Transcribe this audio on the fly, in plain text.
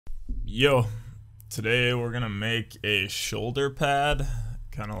Yo, today we're gonna make a shoulder pad,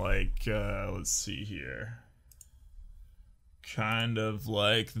 kind of like, let's see here, kind of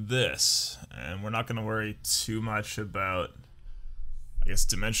like this. And we're not gonna worry too much about, I guess,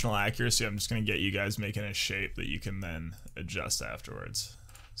 dimensional accuracy. I'm just gonna get you guys making a shape that you can then adjust afterwards.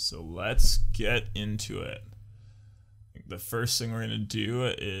 So let's get into it. The first thing we're gonna do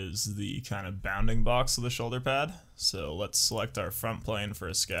is the kind of bounding box of the shoulder pad. So let's select our front plane for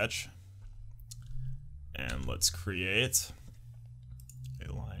a sketch. And let's create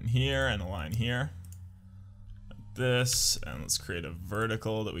a line here and a line here, like this, and let's create a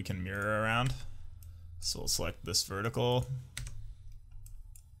vertical that we can mirror around. So we'll select this vertical.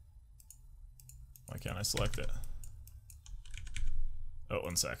 Why can't I select it? Oh,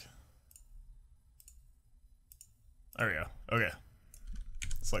 one sec. There we go. Okay.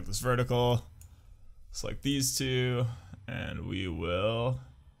 Select this vertical, select these two, and we will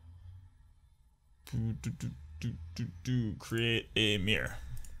create a mirror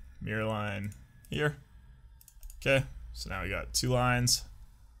line here. Okay, so now we got two lines.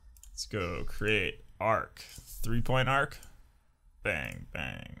 Let's go create arc, 3-point arc. Bang,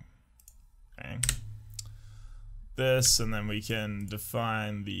 bang, bang. This, and then we can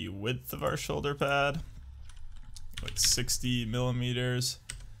define the width of our shoulder pad, like 60 millimeters,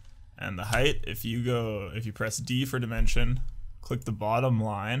 and the height. If you press D for dimension, click the bottom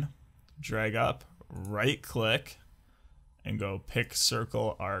line, drag up, right click, and go pick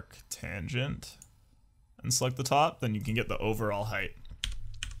circle arc tangent, and select the top. Then you can get the overall height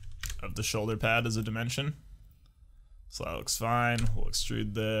of the shoulder pad as a dimension. So that looks fine. We'll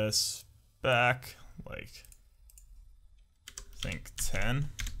extrude this back like, I think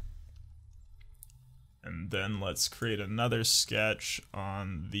 10. And then let's create another sketch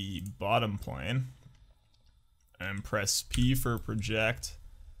on the bottom plane and press P for project.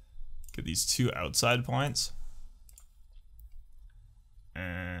 Get these two outside points.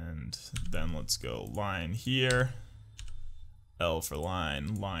 And then let's go line here, L for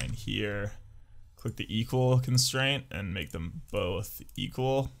line, line here. Click the equal constraint and make them both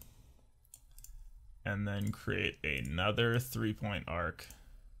equal. And then create another 3-point arc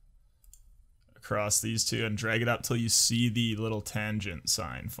across these two and drag it up till you see the little tangent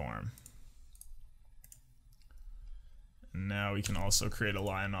sign form. And now we can also create a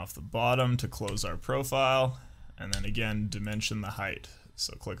line off the bottom to close our profile, and then again dimension the height.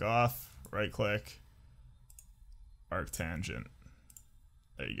 So click off, right click, arc tangent.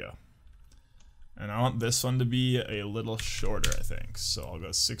 There you go. And I want this one to be a little shorter, I think. So I'll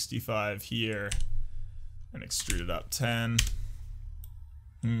go 65 here and extrude it up 10.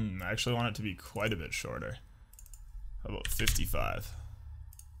 I actually want it to be quite a bit shorter. How about 55?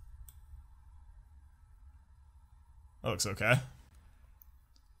 That looks okay.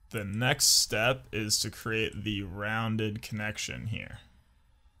 The next step is to create the rounded connection here.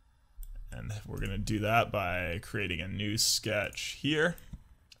 And we're going to do that by creating a new sketch here.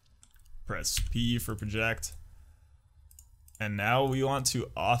 Press P for project. And now we want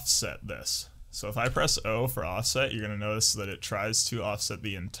to offset this. So if I press O for offset, you're going to notice that it tries to offset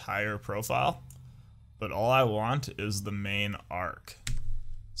the entire profile. But all I want is the main arc.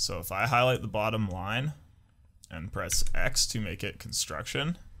 So if I highlight the bottom line and press X to make it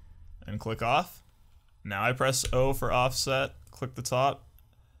construction and click off, now I press O for offset, click the top,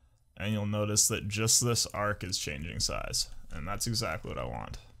 and you'll notice that just this arc is changing size. And that's exactly what I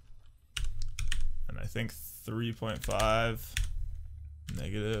want. And I think 3.5,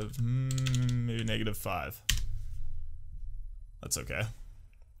 negative, maybe -5. That's okay.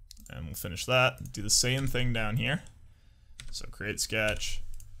 And we'll finish that. Do the same thing down here. So create sketch,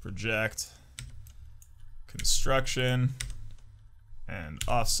 project, construction, and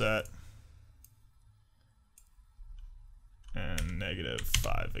offset, and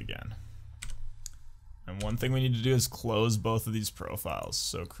 -5 again. And one thing we need to do is close both of these profiles.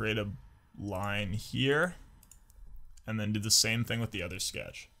 So create a line here, and then do the same thing with the other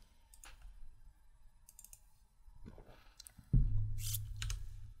sketch.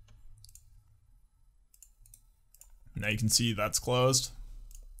 Now you can see that's closed,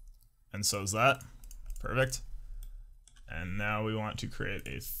 and so is that. Perfect. And now we want to create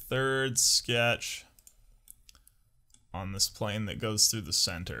a third sketch on this plane that goes through the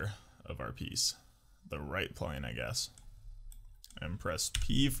center of our piece. The right plane, I guess. And press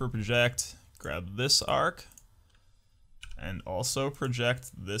P for project, grab this arc, and also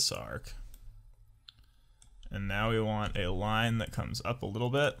project this arc. And now we want a line that comes up a little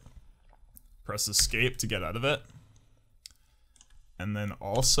bit. Press escape to get out of it. And then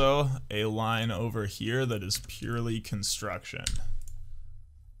also a line over here that is purely construction.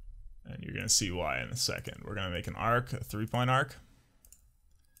 You're going to see why in a second. We're going to make an arc, a 3-point arc.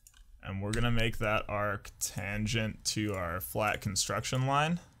 And we're going to make that arc tangent to our flat construction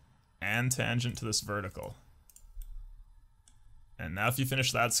line and tangent to this vertical. And now if you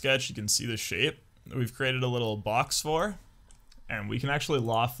finish that sketch, you can see the shape that we've created a little box for. And we can actually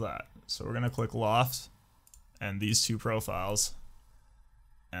loft that. So we're going to click loft and these two profiles.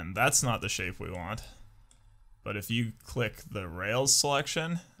 And that's not the shape we want. But if you click the rails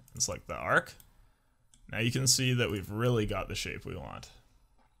selection, it's like the arc. Now you can see that we've really got the shape we want.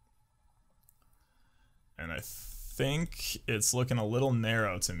 And I think it's looking a little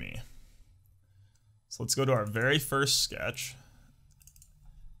narrow to me. So let's go to our very first sketch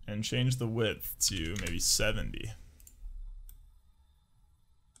and change the width to maybe 70.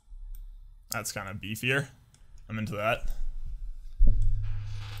 That's kind of beefier. I'm into that.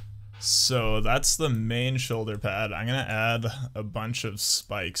 So that's the main shoulder pad. I'm gonna add a bunch of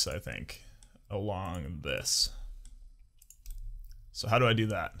spikes, I think, along this. So how do I do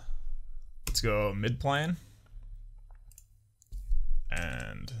that? Let's go mid-plane.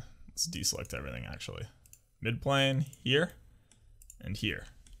 And let's deselect everything actually. Mid-plane here and here.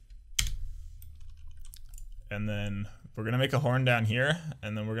 And then we're gonna make a horn down here,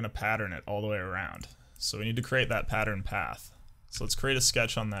 and then we're gonna pattern it all the way around. So we need to create that pattern path. So let's create a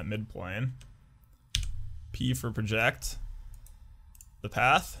sketch on that mid-plane. P for project, the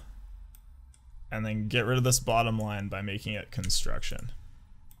path, and then get rid of this bottom line by making it construction.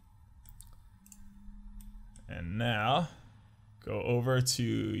 And now go over to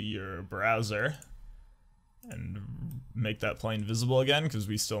your browser and make that plane visible again because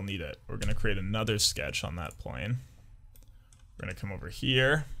we still need it. We're going to create another sketch on that plane. We're going to come over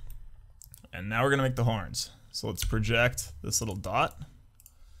here, and now we're going to make the horns. So let's project this little dot,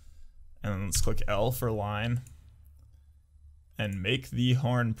 and then let's click L for line, and make the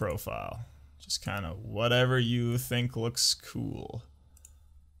horn profile. Just kind of whatever you think looks cool.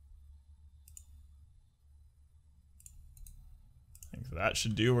 I think that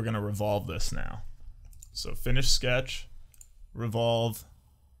should do. We're going to revolve this now. So finish sketch, revolve,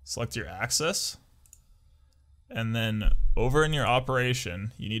 select your axis, and then over in your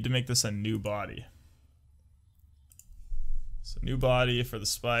operation, you need to make this a new body. So new body for the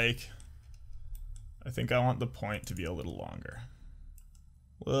spike. I think I want the point to be a little longer.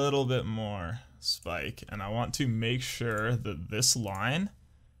 A little bit more spike. And I want to make sure that this line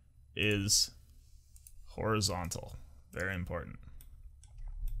is horizontal. Very important.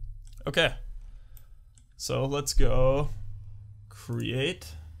 Okay. So let's go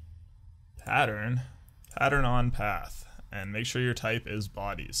create pattern on path, and make sure your type is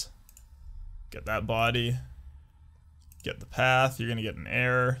bodies. Get that body, get the path. You're gonna get an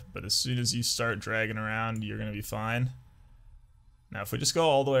error, but as soon as you start dragging around, you're gonna be fine. Now if we just go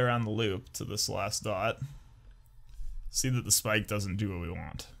all the way around the loop to this last dot, see that the spike doesn't do what we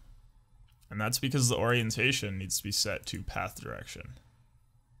want. And that's because the orientation needs to be set to path direction.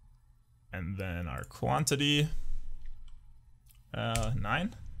 And then our quantity,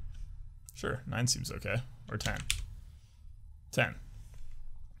 9? Sure, 9 seems okay. Or 10. 10.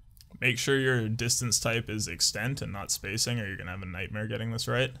 Make sure your distance type is extent and not spacing, or you're gonna have a nightmare getting this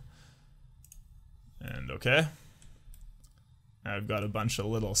right. And okay. Now I've got a bunch of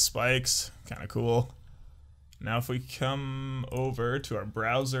little spikes, kind of cool. Now if we come over to our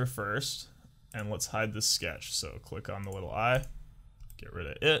browser first, and let's hide this sketch. So click on the little eye, get rid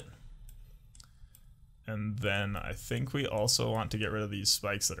of it. And then I think we also want to get rid of these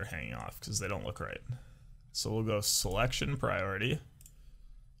spikes that are hanging off because they don't look right. So we'll go selection priority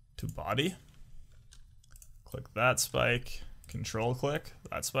to body. Click that spike, control click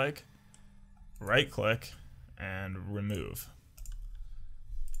that spike, right click, and remove.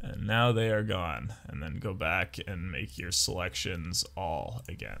 And now they are gone. And then go back and make your selections all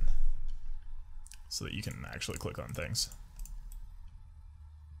again so that you can actually click on things.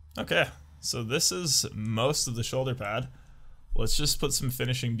 Okay. So this is most of the shoulder pad. Let's just put some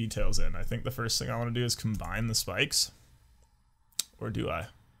finishing details in. I think the first thing I want to do is combine the spikes. Or do I?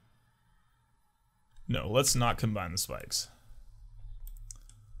 No, let's not combine the spikes.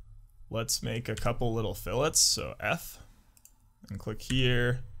 Let's make a couple little fillets. So F, and click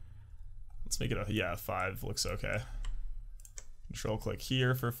here. Let's make it a, yeah, 5 looks okay. Control click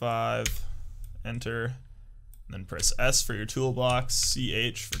here for 5, enter. Then press S for your toolbox,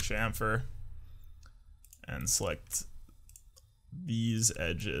 CH for chamfer, and select these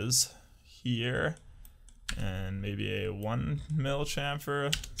edges here, and maybe a 1 mil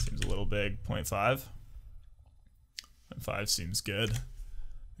chamfer, seems a little big, 0.5. 0.5 seems good.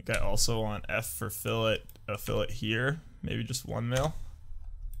 I think I also want F for fillet, a fillet here, maybe just 1 mil.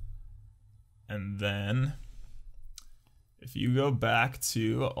 And then if you go back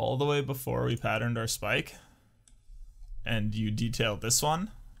to all the way before we patterned our spike and you detail this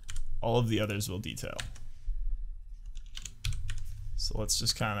one, all of the others will detail. So let's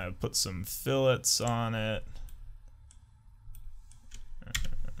just kind of put some fillets on it.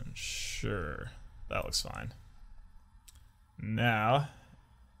 And sure, that looks fine. Now,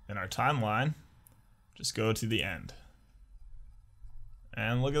 in our timeline, just go to the end.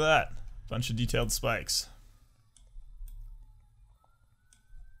 And look at that, bunch of detailed spikes.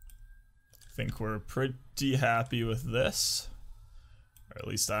 I think we're pretty happy with this, or at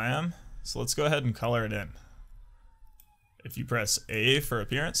least I am. So let's go ahead and color it in. If you press A for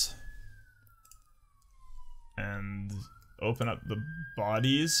appearance and open up the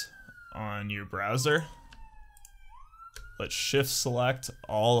bodies on your browser, let's shift select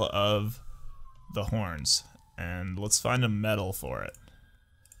all of the horns and let's find a metal for it.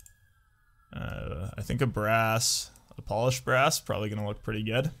 I think a polished brass, probably gonna look pretty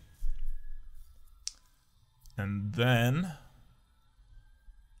good. And then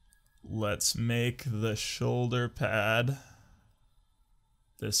let's make the shoulder pad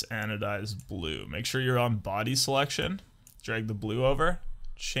this anodized blue. Make sure you're on body selection, drag the blue over,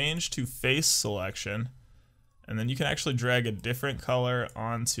 change to face selection, and then you can actually drag a different color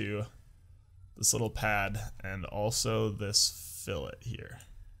onto this little pad and also this fillet here.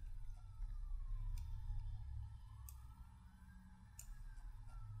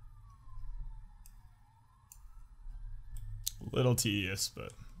 A little tedious,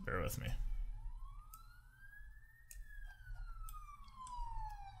 but bear with me.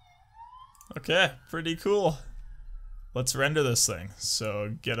 Okay, pretty cool. Let's render this thing.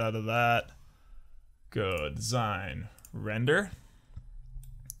 So get out of that, go design, render.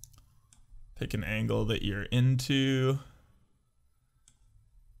 Pick an angle that you're into.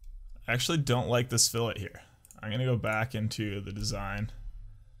 I actually don't like this fillet here. I'm gonna go back into the design,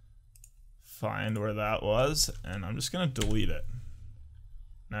 find where that was, and I'm just gonna delete it.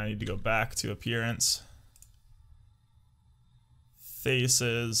 Now I need to go back to appearance,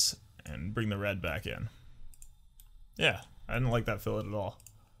 faces, and bring the red back in. Yeah, I didn't like that fillet at all.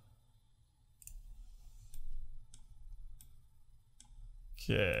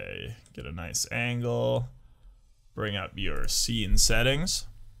 Okay, get a nice angle, bring up your scene settings,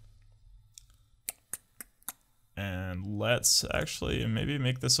 and let's actually maybe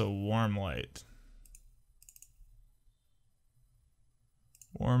make this a warm light.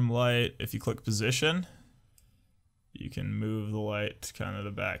 Warm light, if you click position, you can move the light kind of the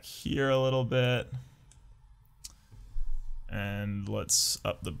back here a little bit. And let's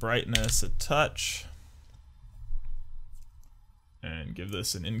up the brightness a touch. And give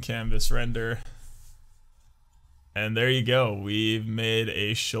this an in-canvas render. And there you go, we've made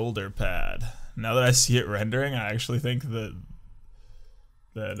a shoulder pad. Now that I see it rendering, I actually think that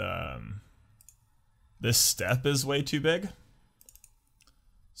this step is way too big.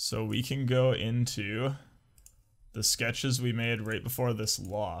 So we can go into the sketches we made right before this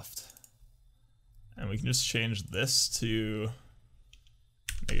loft. And we can just change this to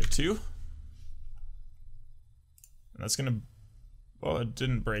 -2. And that's gonna, oh, it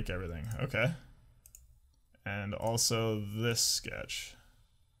didn't break everything, okay. And also this sketch,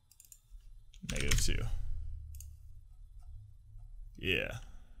 -2. Yeah,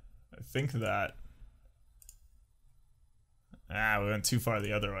 I think that, we went too far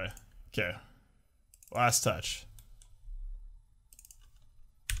the other way. Okay, last touch,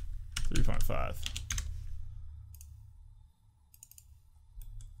 3.5.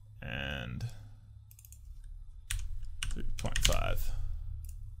 And 3.5.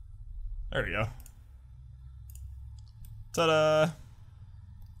 There we go. Ta-da!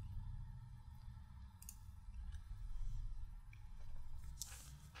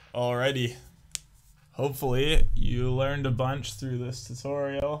 Alrighty. Hopefully you learned a bunch through this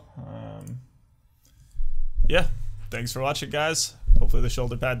tutorial. Yeah, thanks for watching, guys. Hopefully the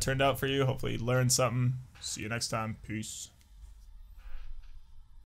shoulder pad turned out for you. Hopefully you learned something. See you next time. Peace.